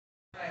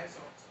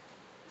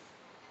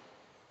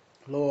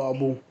Hello,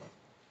 Abu.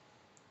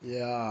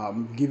 Yeah,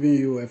 I'm giving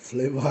you a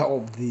flavor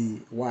of the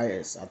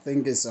wires. I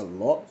think it's a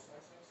lot.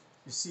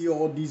 You see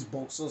all these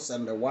boxes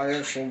and the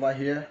wires over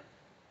here?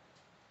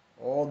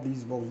 All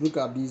these boxes. Look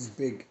at these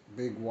big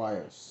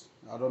wires.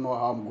 I don't know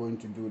how I'm going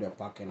to do the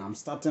packing. I'm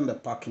starting the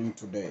packing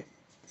today.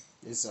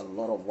 It's a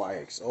lot of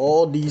wires.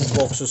 All these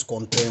boxes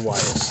contain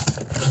wires.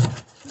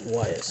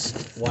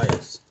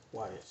 Wires.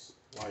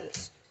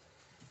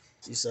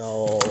 These are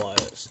all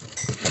wires.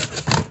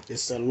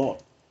 It's a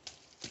lot.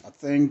 I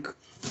think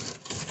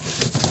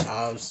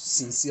I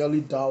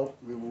sincerely doubt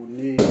we will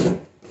need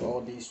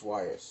all these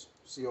wires.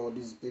 See all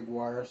these big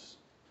wires?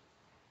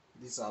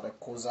 These are the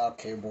Koza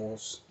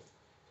cables.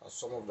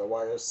 Some of the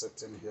wires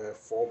sitting here,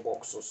 4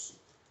 boxes.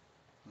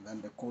 And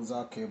then the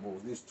Koza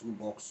cables, these 2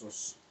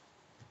 boxes.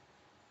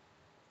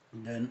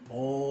 And then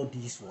all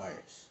these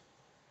wires.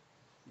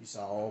 These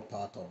are all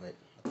part of it.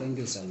 I think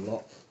it's a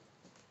lot.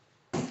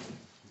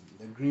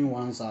 The green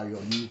ones are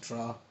your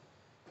neutral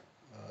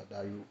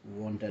that you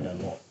wanted a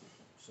lot.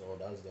 So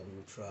that's the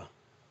neutral.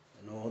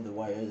 And all the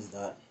wires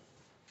that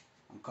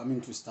I'm coming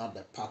to start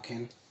the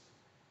packing,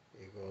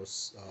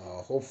 because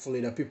hopefully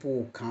the people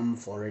will come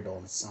for it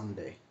on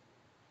Sunday.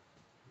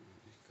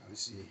 You can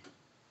see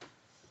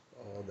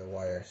all the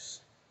wires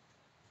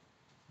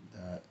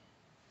that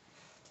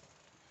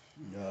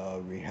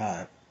we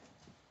have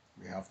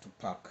to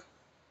pack.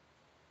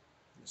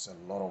 It's a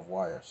lot of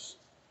wires,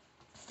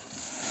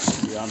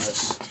 to be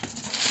honest.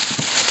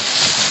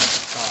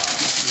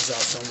 These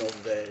are some of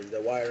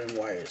the wiring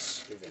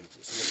wires. Even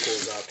this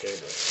is our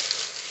cable.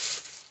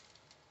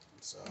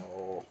 So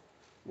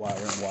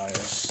wiring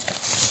wires,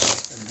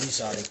 and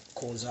these are the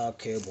Koza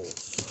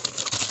cables.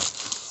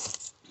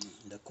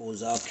 The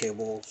Koza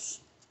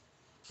cables.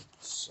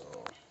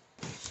 So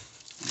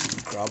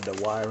grab the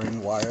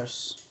wiring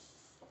wires.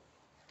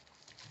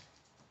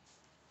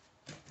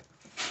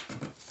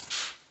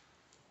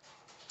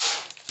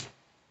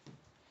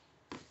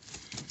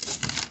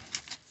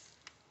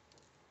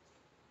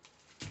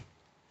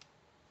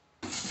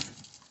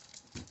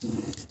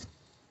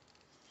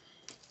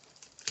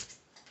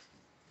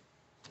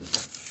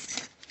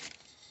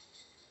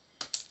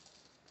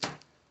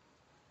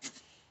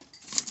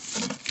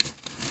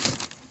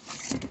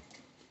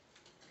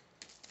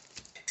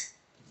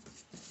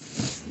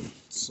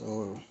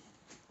 So,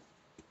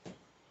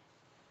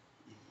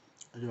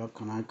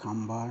 can I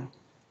come by?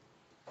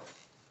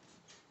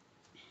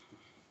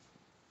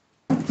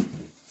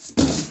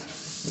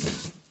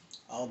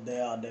 Out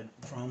there are the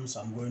drums.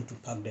 I'm going to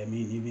pack them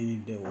in, even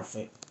if they will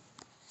fit.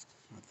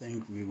 I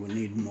think we will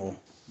need more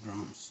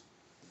drums.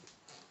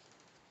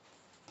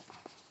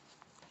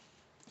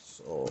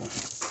 So,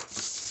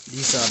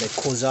 these are the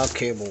Koza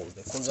cables.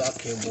 The Koza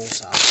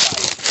cables are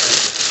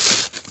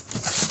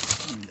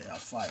 5. They are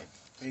 5.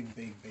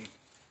 Big.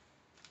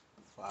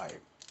 5.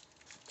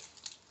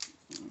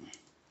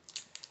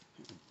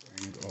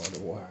 Bring all the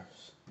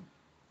wires.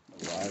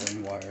 The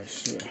wiring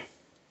wires here.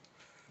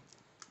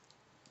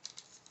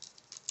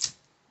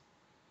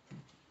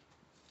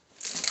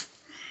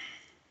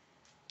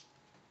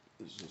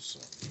 This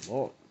is a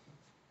lot.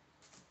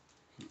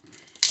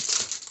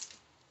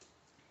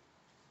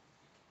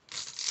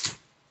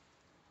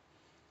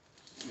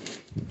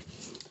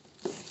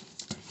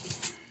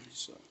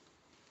 So, a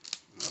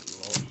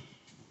lot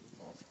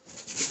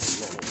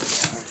of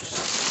wires.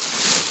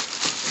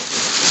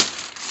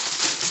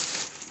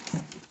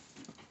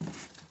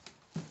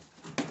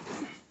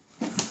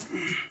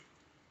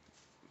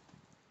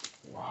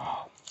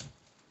 Wow.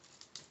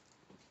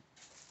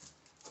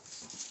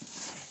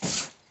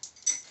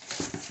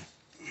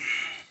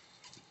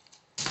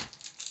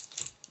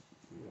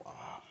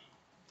 Wow.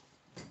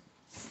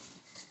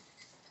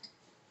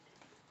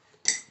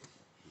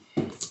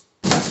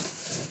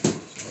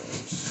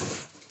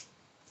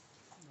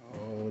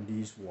 All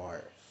these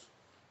wires.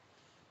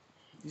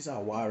 These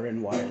are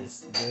wiring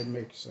wires. They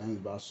make sense,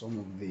 but some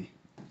of the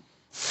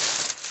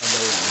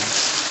other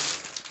ones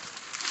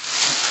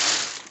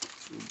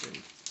too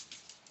big.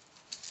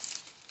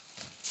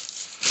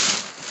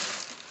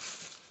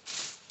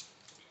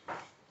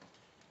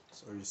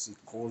 So you see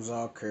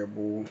Koza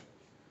cable,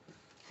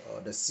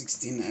 the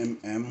 16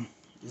 mm.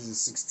 This is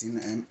 16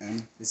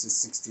 mm. This is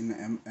 16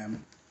 mm.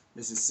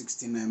 This is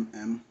 16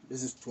 mm.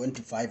 This is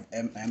 25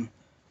 mm.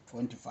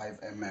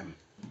 25 mm.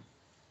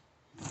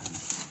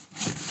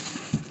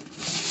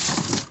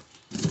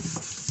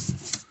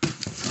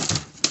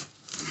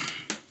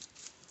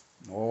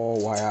 More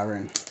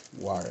wiring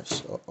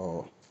wires.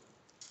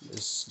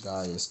 This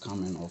guy is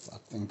coming off. I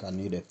think I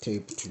need a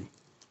tape to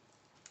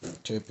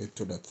tape it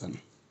to the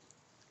thing.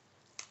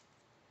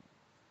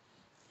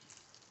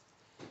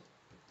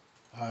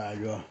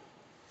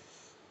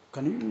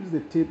 Can you use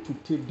the tape to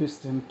tape this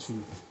thing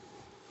to,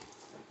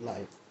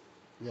 like,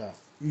 yeah,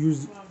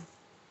 use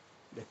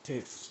the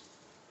tape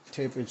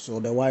it so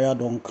the wire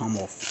don't come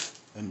off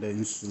and the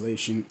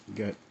insulation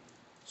get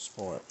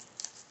spoiled.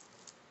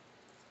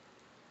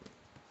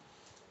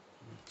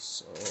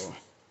 So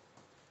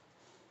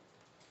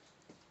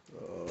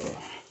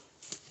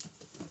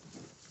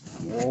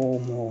I'm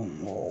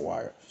more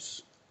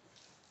wires.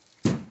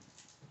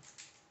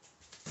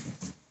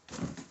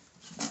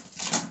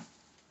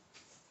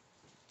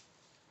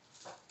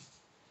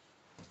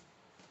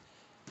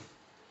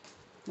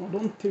 No,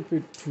 don't tip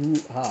it too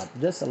hard.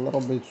 Just a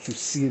little bit to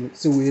seal it.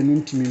 So we're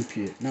not to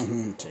now.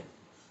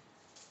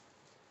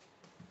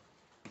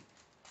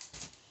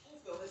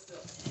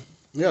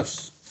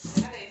 Yes.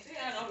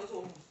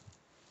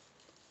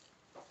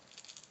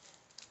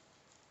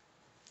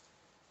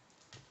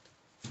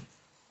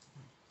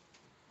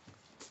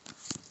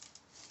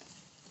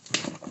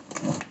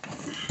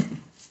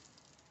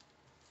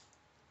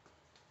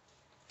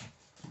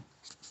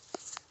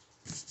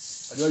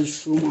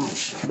 Just too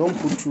much. Don't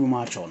put too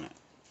much on it.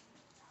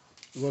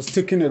 Because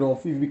taking it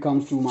off, if it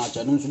becomes too much,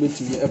 I don't want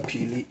to be a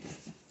peely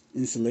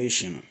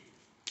insulation.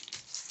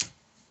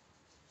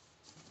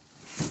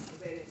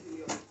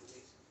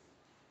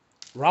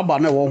 Rubber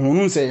never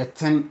won't say a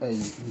 10.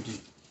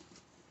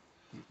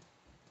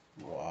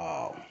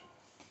 Wow.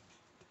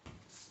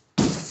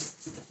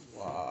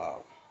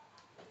 Wow.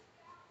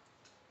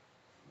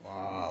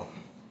 Wow.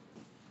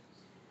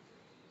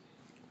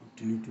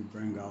 Continue to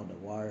bring out the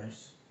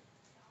wires.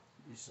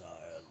 These are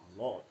a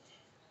lot.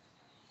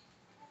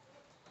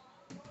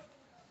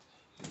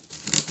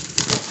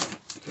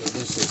 Okay,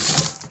 this is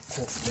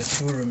the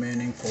two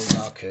remaining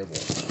coaxial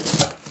cables.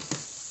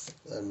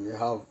 Then we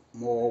have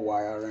more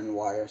wiring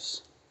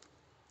wires.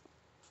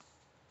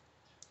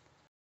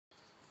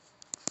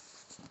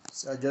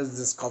 So I just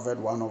discovered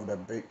one of the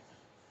big.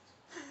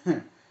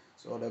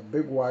 So the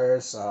big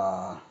wires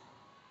are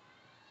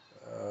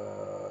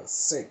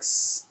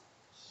 6.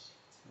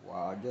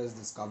 Wow, I just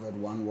discovered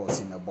one was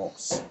in a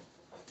box.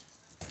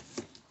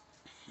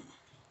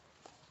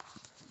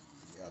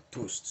 Yeah,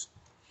 toast.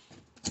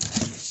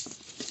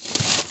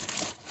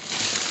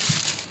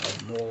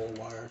 More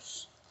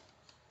wires.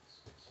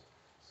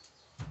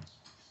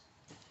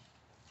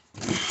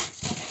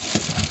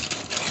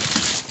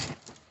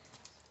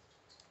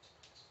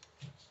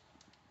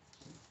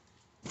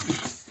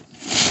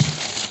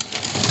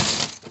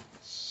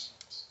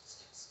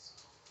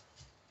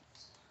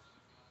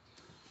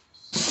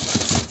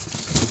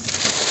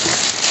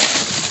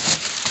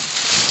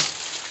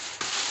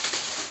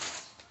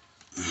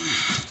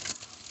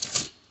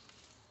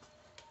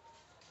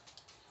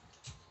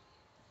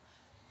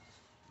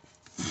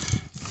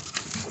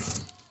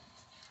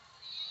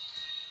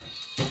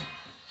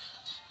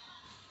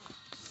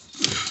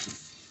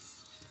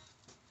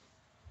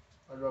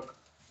 Look.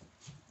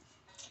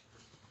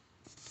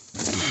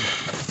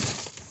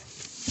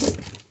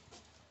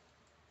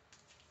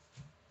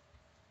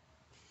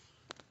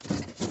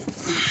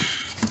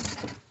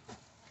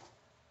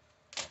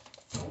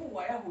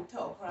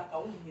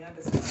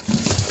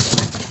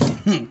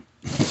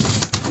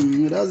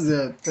 That's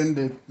the thing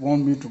they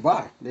want me to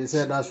buy. They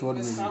said that's what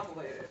we need.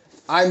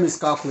 I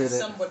miscalculated.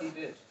 Somebody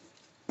did.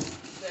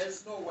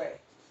 There's no way.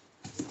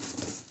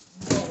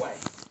 No way.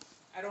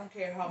 I don't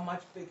care how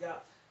big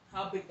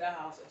that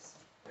house is.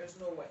 There's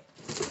no way.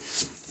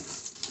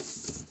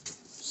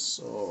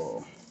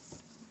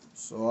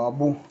 So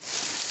Abu,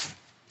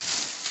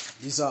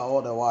 these are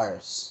all the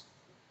wires.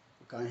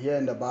 You can hear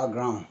in the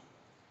background.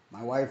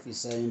 My wife is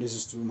saying this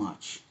is too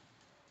much.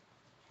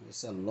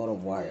 It's a lot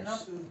of wires.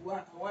 Enough to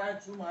wire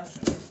too much.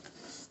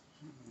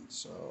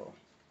 So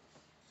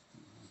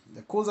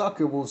the coaxial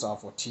cables are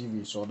for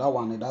TV, so that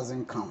one it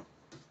doesn't count.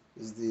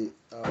 It's the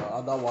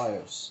other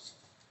wires.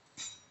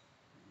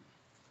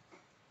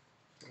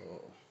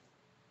 So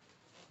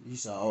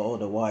these are all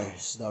the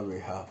wires that we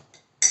have.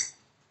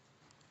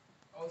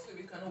 Also,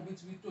 we cannot be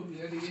to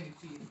me any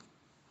feed.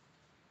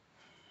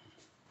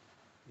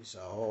 These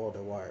are all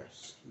the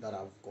wires that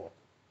I've got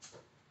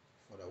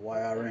for the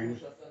wiring.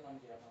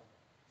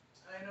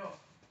 I know.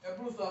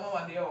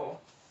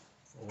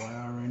 For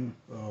wiring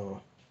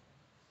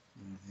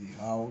the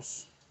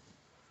house.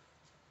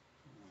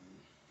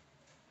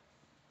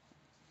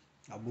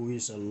 Abu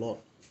is a lot.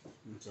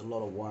 It's a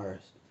lot of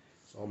wires.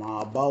 So I'm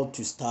about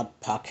to start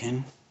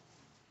packing.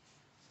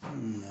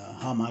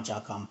 How much I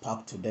can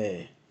pack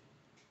today?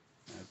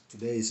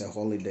 Today is a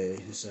holiday.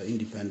 It's an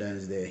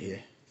Independence Day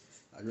here.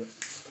 I need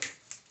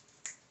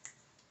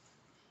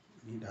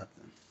that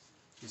thing.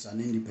 It's an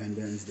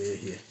Independence Day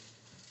here.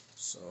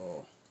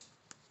 So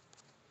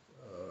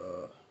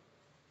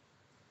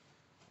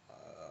I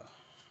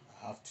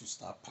have to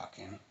start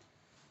packing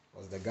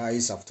because the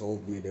guys have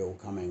told me they will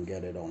come and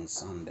get it on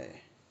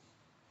Sunday.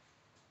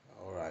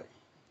 Alright,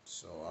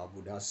 so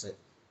Abu, that's it.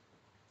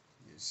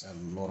 It's a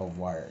lot of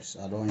wires.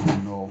 I don't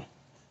even know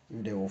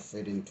if they will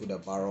fit into the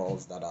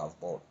barrels that I've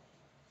bought,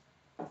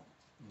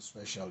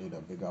 especially the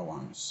bigger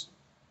ones.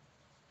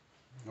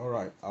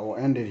 Alright, I will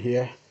end it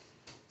here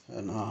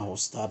and I will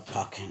start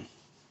packing.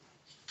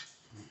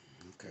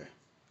 Okay,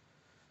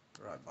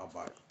 alright, bye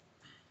bye.